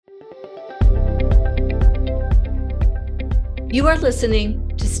You are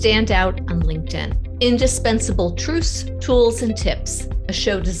listening to Stand Out on LinkedIn. Indispensable truths, tools, and tips, a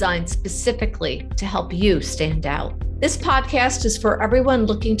show designed specifically to help you stand out. This podcast is for everyone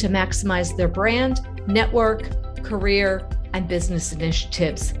looking to maximize their brand, network, career, and business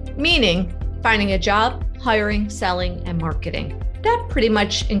initiatives, meaning finding a job, hiring, selling, and marketing. That pretty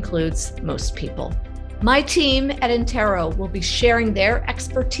much includes most people. My team at Intero will be sharing their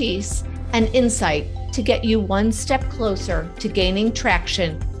expertise and insight to get you one step closer to gaining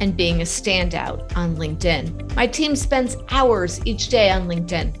traction and being a standout on LinkedIn. My team spends hours each day on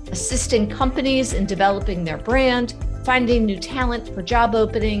LinkedIn, assisting companies in developing their brand, finding new talent for job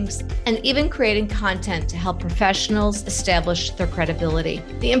openings, and even creating content to help professionals establish their credibility.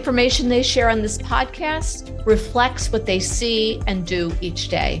 The information they share on this podcast reflects what they see and do each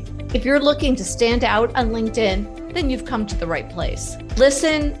day. If you're looking to stand out on LinkedIn, then you've come to the right place.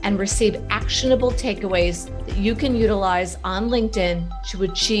 Listen and receive actionable takeaways that you can utilize on LinkedIn to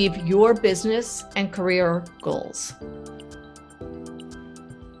achieve your business and career goals.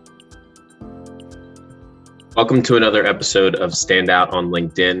 Welcome to another episode of Stand Out on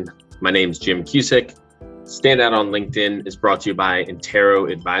LinkedIn. My name is Jim Cusick. Stand Out on LinkedIn is brought to you by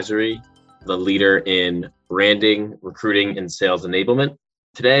Intero Advisory, the leader in branding, recruiting, and sales enablement.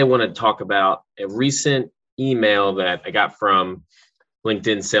 Today, I want to talk about a recent email that I got from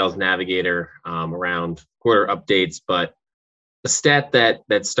LinkedIn Sales Navigator around quarter updates, but a stat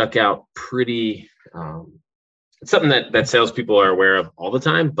that stuck out pretty, it's something that salespeople are aware of all the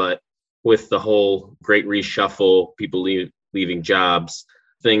time, but with the whole great reshuffle, people leaving jobs,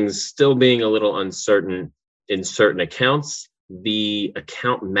 things still being a little uncertain in certain accounts, the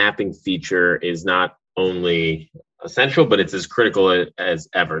account mapping feature is not only essential, but it's as critical as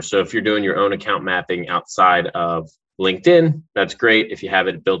ever. So if you're doing your own account mapping outside of LinkedIn, that's great. If you have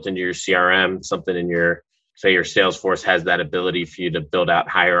it built into your CRM, something in your Salesforce has that ability for you to build out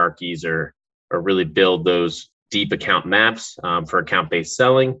hierarchies or really build those deep account maps for account-based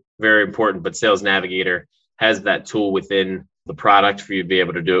selling. Very important, but Sales Navigator has that tool within the product for you to be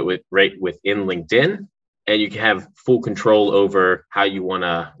able to do it right within LinkedIn. And you can have full control over how you want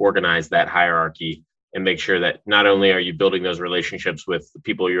to organize that hierarchy and make sure that not only are you building those relationships with the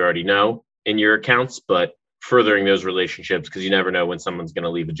people you already know in your accounts, but furthering those relationships, because you never know when someone's going to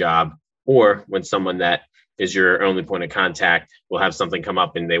leave a job or when someone that is your only point of contact will have something come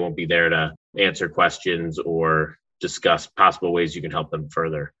up and they won't be there to answer questions or discuss possible ways you can help them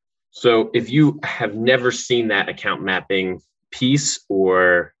further. So if you have never seen that account mapping piece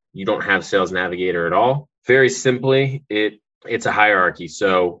or you don't have Sales Navigator at all, very simply, it's a hierarchy.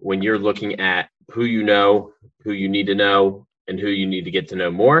 So when you're looking at who you know, who you need to know, and who you need to get to know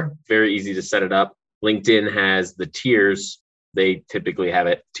more, very easy to set it up. LinkedIn has the tiers. They typically have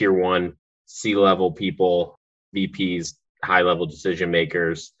it tier 1, C-level people, VPs, high-level decision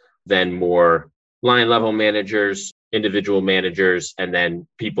makers, then more line-level managers, individual managers, and then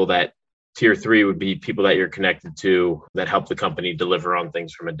people that tier 3 would be people that you're connected to that help the company deliver on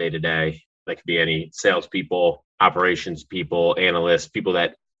things from a day-to-day. That could be any salespeople, operations people, analysts, people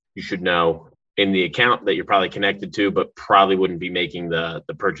that you should know in the account that you're probably connected to, but probably wouldn't be making the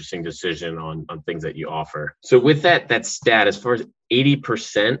purchasing decision on things that you offer. So with that stat, as far as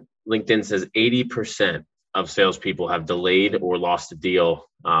 80%, LinkedIn says 80% of salespeople have delayed or lost a deal,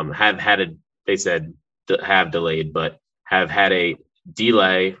 have delayed, but have had a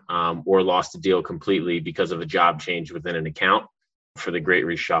delay or lost a deal completely because of a job change within an account for the great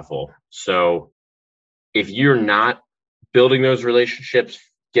reshuffle. So if you're not building those relationships,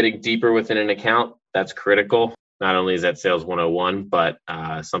 getting deeper within an account, that's critical. Not only is that sales 101, but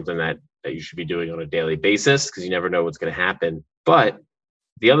something that you should be doing on a daily basis because you never know what's going to happen. But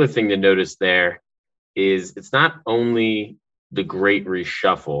the other thing to notice there is it's not only the great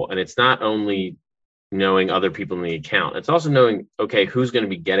reshuffle and it's not only knowing other people in the account. It's also knowing, okay, who's going to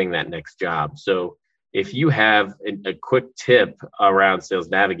be getting that next job. So if you have a quick tip around Sales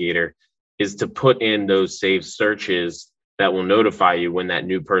Navigator is to put in those saved searches that will notify you when that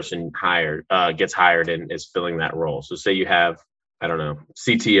new person gets hired and is filling that role. So say you have,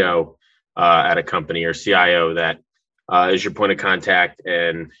 CTO at a company or CIO that is your point of contact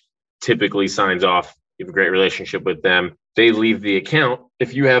and typically signs off. You have a great relationship with them. They leave the account.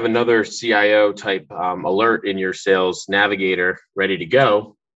 If you have another CIO type alert in your Sales Navigator ready to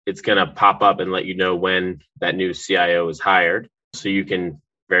go, it's going to pop up and let you know when that new CIO is hired. So you can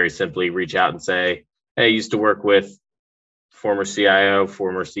very simply reach out and say, hey, I used to work with former CIO,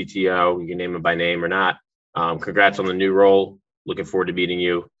 former CTO, you can name them by name or not. Congrats on the new role. Looking forward to meeting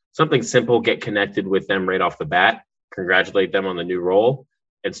you. Something simple, get connected with them right off the bat, congratulate them on the new role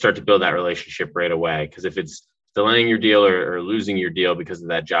and start to build that relationship right away. Because if it's delaying your deal or losing your deal because of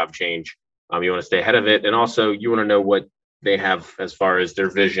that job change. You want to stay ahead of it. And also you want to know what they have as far as their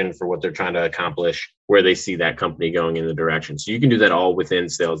vision for what they're trying to accomplish, where they see that company going in the direction. So you can do that all within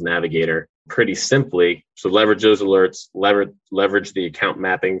Sales Navigator pretty simply. So leverage those alerts, leverage the account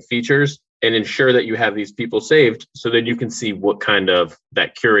mapping features, and ensure that you have these people saved so that you can see what kind of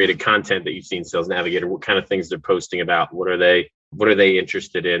that curated content that you see in Sales Navigator, what kind of things they're posting about, what are they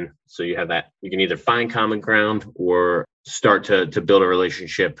interested in. So you have that, you can either find common ground or start to build a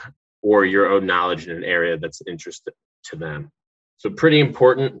relationship or your own knowledge in an area that's interesting to them. So pretty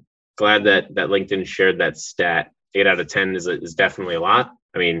important. Glad that LinkedIn shared that stat. 8 out of 10 is definitely a lot.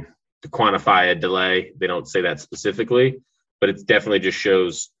 I mean, to quantify a delay, they don't say that specifically, but it definitely just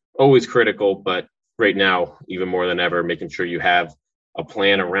shows always critical, but right now, even more than ever, making sure you have a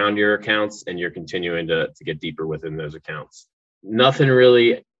plan around your accounts and you're continuing to get deeper within those accounts. Nothing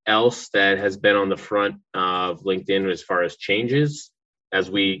really else that has been on the front of LinkedIn as far as changes. As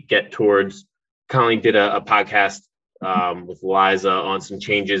we get towards, Colleen did a podcast with Liza on some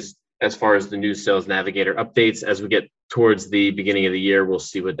changes as far as the new Sales Navigator updates. As we get towards the beginning of the year, we'll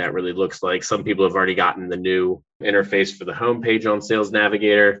see what that really looks like. Some people have already gotten the new interface for the homepage on Sales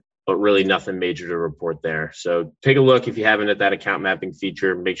Navigator, but really nothing major to report there. So take a look if you haven't at that account mapping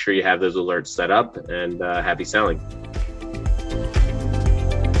feature. Make sure you have those alerts set up, and happy selling.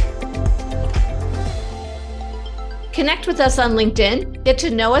 Connect with us on LinkedIn, get to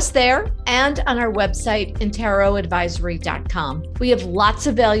know us there, and on our website, interoadvisory.com. We have lots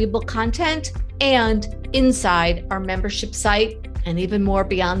of valuable content and inside our membership site and even more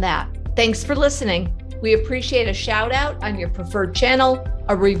beyond that. Thanks for listening. We appreciate a shout out on your preferred channel,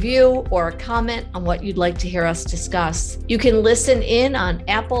 a review, or a comment on what you'd like to hear us discuss. You can listen in on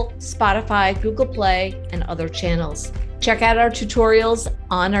Apple, Spotify, Google Play, and other channels. Check out our tutorials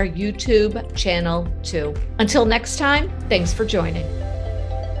on our YouTube channel too. Until next time, thanks for joining.